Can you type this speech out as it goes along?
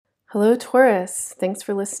Hello, Taurus. Thanks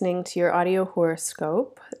for listening to your audio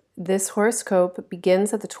horoscope. This horoscope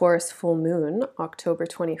begins at the Taurus full moon, October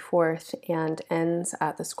 24th, and ends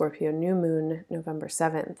at the Scorpio new moon, November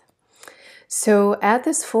 7th. So at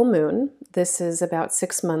this full moon, this is about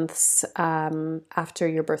 6 months after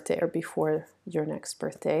your birthday or before your next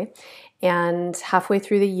birthday. And halfway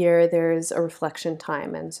through the year, there's a reflection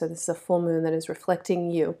time. And so this is a full moon that is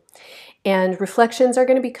reflecting you. And reflections are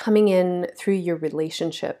going to be coming in through your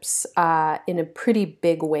relationships in a pretty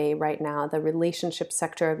big way right now. The relationship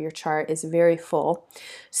sector of your chart is very full.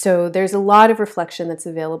 So there's a lot of reflection that's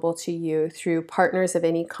available to you through partners of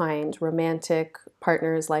any kind, romantic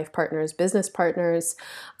partners, life partners, business partners,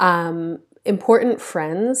 important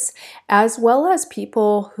friends, as well as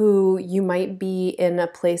people who you might be in a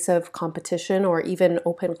place of competition or even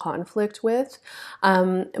open conflict with.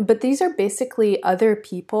 But these are basically other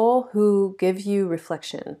people who give you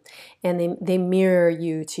reflection, and they mirror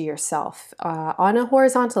you to yourself on a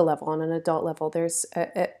horizontal level, on an adult level. There's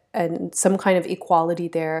and some kind of equality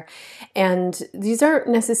there. And these aren't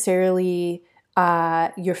necessarily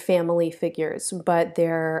your family figures, but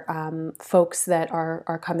they're folks that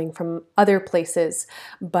are coming from other places,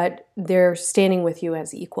 but they're standing with you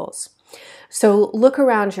as equals. So look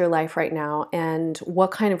around your life right now and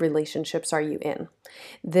what kind of relationships are you in?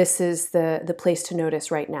 This is the place to notice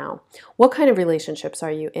right now. What kind of relationships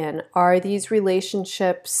are you in? Are these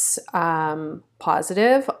relationships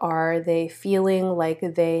positive? Are they feeling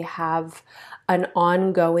like they have an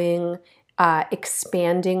ongoing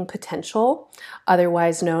expanding potential,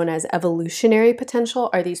 otherwise known as evolutionary potential?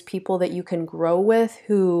 Are these people that you can grow with,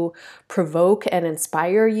 who provoke and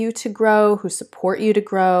inspire you to grow, who support you to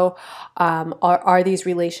grow? Are these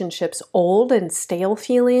relationships old and stale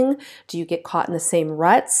feeling? Do you get caught in the same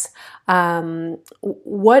ruts?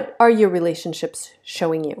 What are your relationships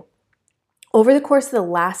showing you? Over the course of the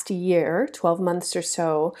last year, 12 months or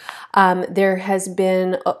so, there has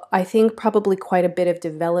been, I think, probably quite a bit of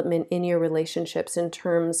development in your relationships in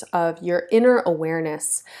terms of your inner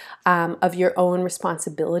awareness of your own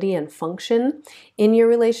responsibility and function in your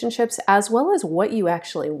relationships, as well as what you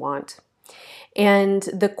actually want. And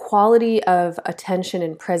the quality of attention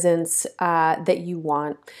and presence that you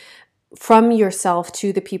want from yourself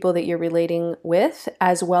to the people that you're relating with,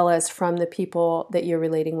 as well as from the people that you're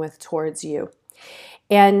relating with towards you.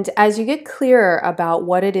 And as you get clearer about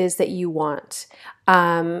what it is that you want,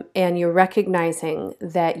 and you're recognizing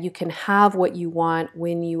that you can have what you want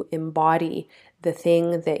when you embody the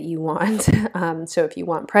thing that you want. So if you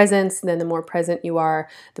want presence, then the more present you are,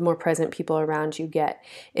 the more present people around you get.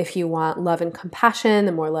 If you want love and compassion,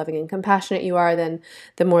 the more loving and compassionate you are, then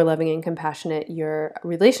the more loving and compassionate your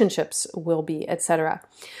relationships will be, etc.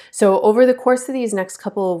 So over the course of these next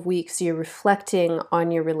couple of weeks, you're reflecting on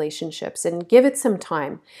your relationships, and give it some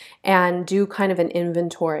time and do kind of an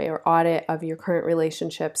inventory or audit of your current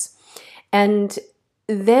relationships. And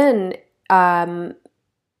then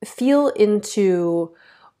feel into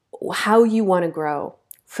how you want to grow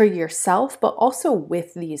for yourself, but also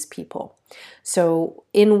with these people. So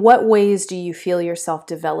in what ways do you feel yourself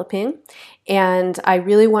developing? And I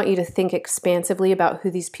really want you to think expansively about who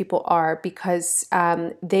these people are, because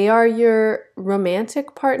they are your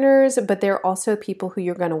romantic partners, but they're also people who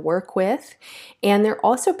you're going to work with. And they're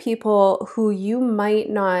also people who you might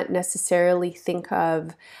not necessarily think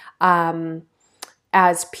of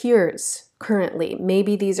as peers currently.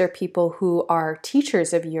 Maybe these are people who are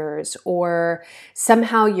teachers of yours, or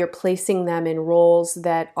somehow you're placing them in roles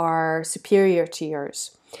that are superior to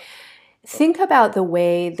yours. Think about the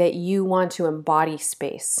way that you want to embody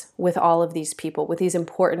space with all of these people, with these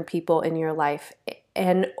important people in your life.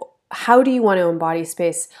 And how do you want to embody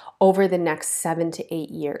space over the next 7 to 8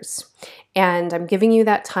 years? And I'm giving you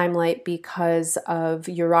that timeline because of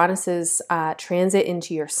Uranus's transit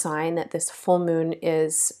into your sign that this full moon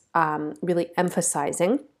is really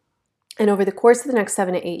emphasizing. And over the course of the next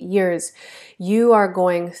 7 to 8 years, you are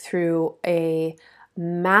going through a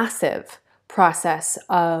massive process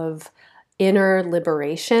of inner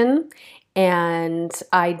liberation and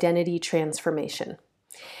identity transformation.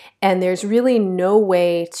 And there's really no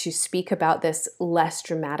way to speak about this less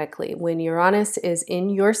dramatically. When Uranus is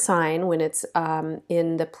in your sign, when it's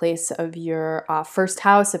in the place of your first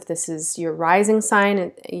house, if this is your rising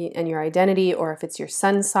sign and your identity, or if it's your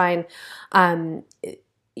sun sign,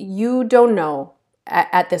 you don't know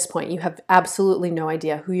at this point. You have absolutely no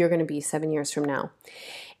idea who you're going to be 7 years from now.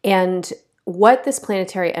 And what this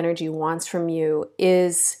planetary energy wants from you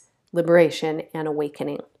is liberation and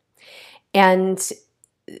awakening. And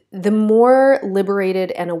the more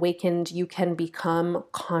liberated and awakened you can become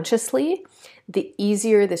consciously, the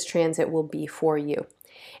easier this transit will be for you.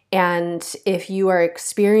 And if you are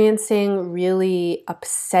experiencing really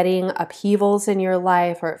upsetting upheavals in your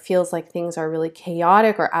life, or it feels like things are really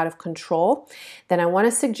chaotic or out of control, then I want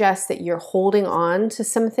to suggest that you're holding on to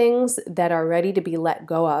some things that are ready to be let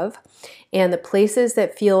go of. And the places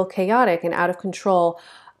that feel chaotic and out of control,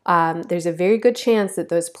 there's a very good chance that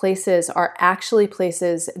those places are actually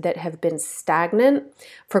places that have been stagnant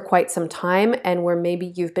for quite some time, and where maybe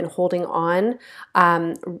you've been holding on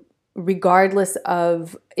regardless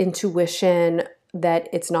of intuition that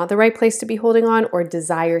it's not the right place to be holding on, or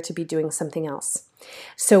desire to be doing something else.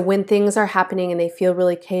 So when things are happening and they feel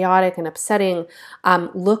really chaotic and upsetting,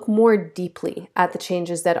 look more deeply at the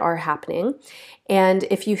changes that are happening. And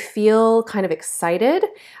if you feel kind of excited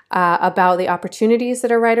about the opportunities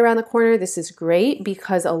that are right around the corner, this is great,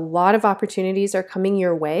 because a lot of opportunities are coming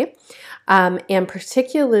your way. And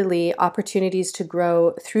particularly opportunities to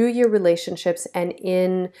grow through your relationships and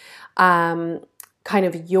in kind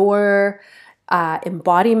of your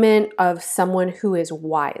embodiment of someone who is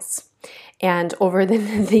wise. And over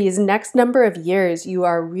these next number of years, you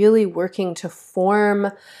are really working to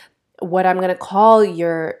form what I'm going to call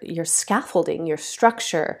your scaffolding, your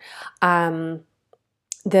structure, the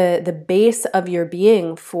base of your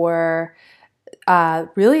being for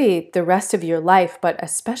really the rest of your life, but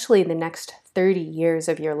especially the next 30 years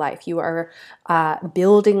of your life. You are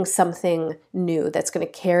building something new that's going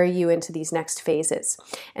to carry you into these next phases.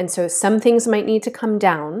 And so some things might need to come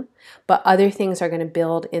down, but other things are going to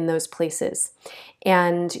build in those places.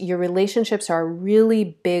 And your relationships are a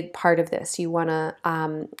really big part of this. You want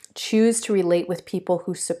to choose to relate with people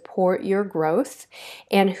who support your growth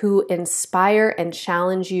and who inspire and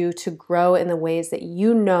challenge you to grow in the ways that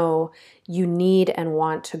you know you need and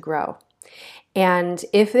want to grow. And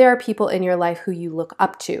if there are people in your life who you look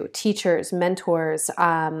up to, teachers, mentors,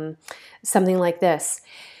 something like this,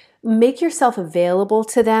 make yourself available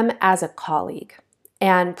to them as a colleague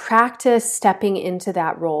and practice stepping into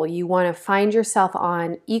that role. You want to find yourself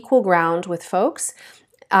on equal ground with folks.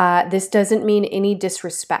 This doesn't mean any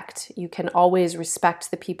disrespect. You can always respect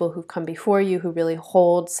the people who come before you, who really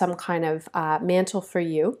hold some kind of mantle for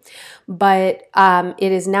you. But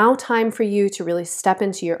it is now time for you to really step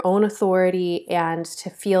into your own authority and to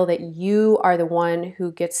feel that you are the one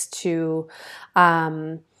who gets to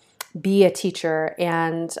be a teacher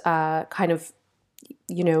and kind of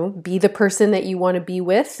be the person that you want to be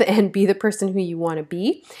with and be the person who you want to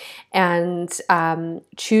be, and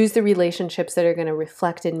choose the relationships that are going to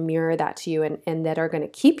reflect and mirror that to you, and that are going to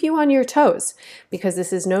keep you on your toes, because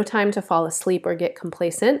this is no time to fall asleep or get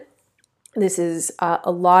complacent. This is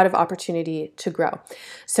a lot of opportunity to grow.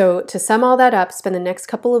 So to sum all that up, spend the next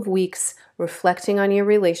couple of weeks reflecting on your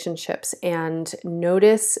relationships and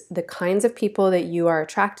notice the kinds of people that you are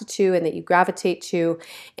attracted to and that you gravitate to,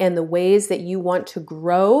 and the ways that you want to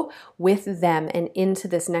grow with them and into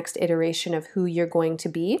this next iteration of who you're going to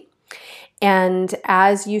be. And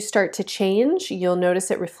as you start to change, you'll notice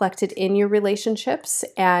it reflected in your relationships,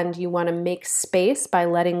 and you want to make space by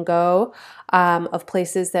letting go of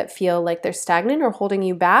places that feel like they're stagnant or holding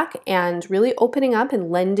you back, and really opening up and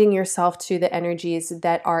lending yourself to the energies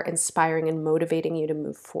that are inspiring and motivating you to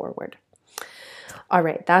move forward. All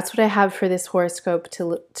right, that's what I have for this horoscope.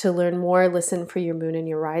 To learn more, listen for your moon and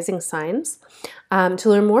your rising signs. To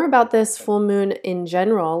learn more about this full moon in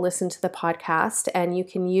general, listen to the podcast, and you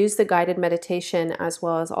can use the guided meditation as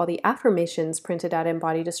well as all the affirmations printed at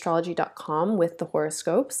embodiedastrology.com with the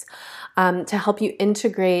horoscopes to help you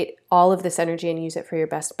integrate all of this energy and use it for your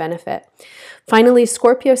best benefit. Finally,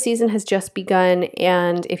 Scorpio season has just begun,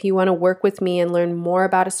 and if you want to work with me and learn more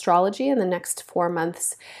about astrology in the next 4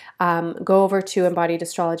 months, go over to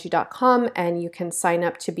embodiedastrology.com and you can sign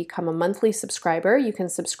up to become a monthly subscriber. You can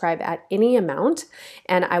subscribe at any amount,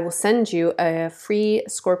 and I will send you a free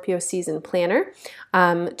Scorpio season planner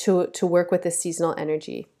to work with this seasonal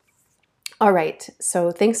energy. All right,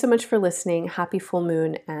 so thanks so much for listening. Happy full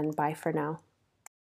moon, and bye for now.